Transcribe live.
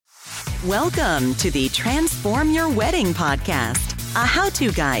Welcome to the Transform Your Wedding podcast, a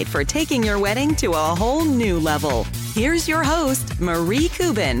how-to guide for taking your wedding to a whole new level. Here's your host, Marie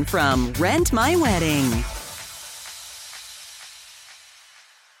Kubin from Rent My Wedding.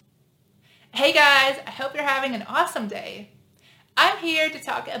 Hey guys, I hope you're having an awesome day. I'm here to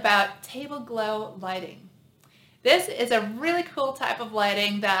talk about table glow lighting. This is a really cool type of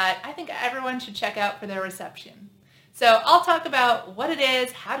lighting that I think everyone should check out for their reception. So I'll talk about what it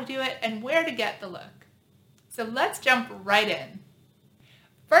is, how to do it, and where to get the look. So let's jump right in.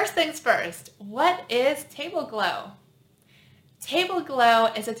 First things first, what is table glow? Table glow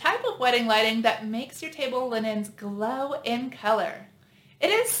is a type of wedding lighting that makes your table linens glow in color. It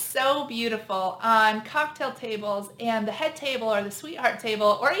is so beautiful on cocktail tables and the head table or the sweetheart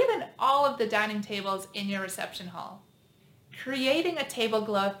table or even all of the dining tables in your reception hall. Creating a table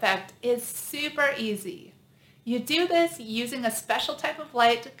glow effect is super easy. You do this using a special type of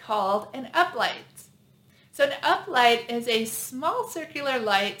light called an uplight. So an uplight is a small circular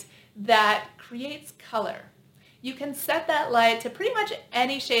light that creates color. You can set that light to pretty much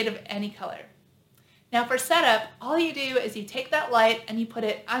any shade of any color. Now for setup, all you do is you take that light and you put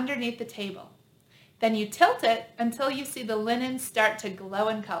it underneath the table. Then you tilt it until you see the linen start to glow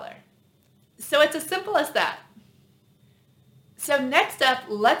in color. So it's as simple as that. So next up,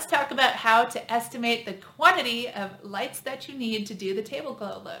 let's talk about how to estimate the quantity of lights that you need to do the table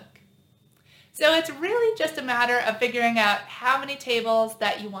glow look. So it's really just a matter of figuring out how many tables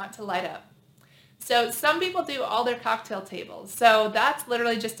that you want to light up. So some people do all their cocktail tables. So that's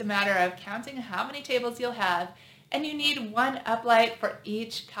literally just a matter of counting how many tables you'll have, and you need one uplight for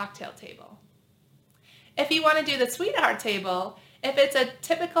each cocktail table. If you want to do the sweetheart table, if it's a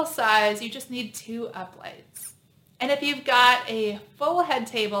typical size, you just need 2 uplights. And if you've got a full head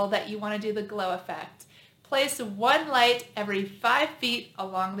table that you want to do the glow effect, place 1 light every 5 feet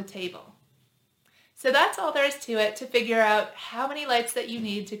along the table. So that's all there is to it to figure out how many lights that you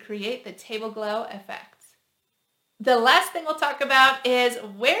need to create the table glow effect. The last thing we'll talk about is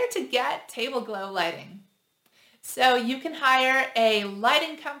where to get table glow lighting. So you can hire a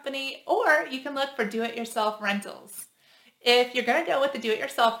lighting company or you can look for do-it-yourself rentals. If you're going to go with the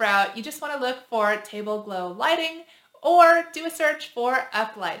do-it-yourself route, you just want to look for table glow lighting or do a search for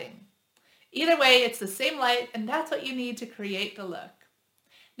uplighting. Either way, it's the same light and that's what you need to create the look.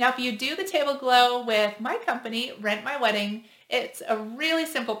 Now, if you do the table glow with my company, Rent My Wedding, it's a really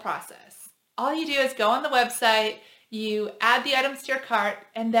simple process. All you do is go on the website, you add the items to your cart,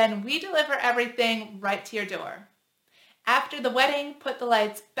 and then we deliver everything right to your door. After the wedding, put the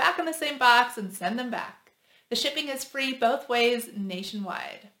lights back in the same box and send them back. The shipping is free both ways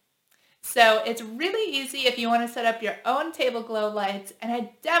nationwide. So it's really easy if you want to set up your own table glow lights, and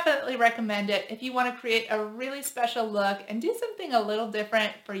I definitely recommend it if you want to create a really special look and do something a little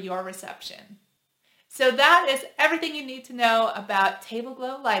different for your reception. So that is everything you need to know about table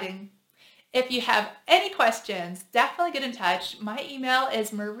glow lighting. If you have any questions, definitely get in touch. My email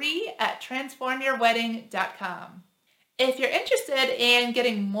is marie@transformyourwedding.com. If you're interested in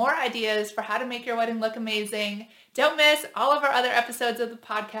getting more ideas for how to make your wedding look amazing, don't miss all of our other episodes of the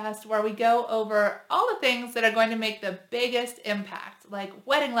podcast where we go over all the things that are going to make the biggest impact, like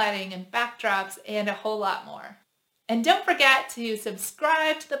wedding lighting and backdrops and a whole lot more. And don't forget to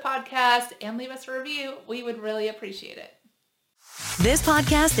subscribe to the podcast and leave us a review. We would really appreciate it. This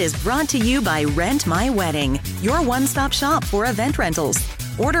podcast is brought to you by Rent My Wedding, your one-stop shop for event rentals.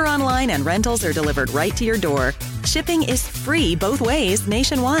 Order online and rentals are delivered right to your door. Shipping is free both ways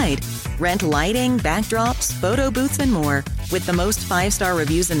nationwide. Rent lighting, backdrops, photo booths, and more. With the most 5-star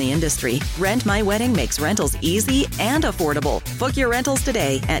reviews in the industry, Rent My Wedding makes rentals easy and affordable. Book your rentals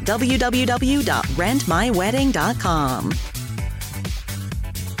today at www.rentmywedding.com.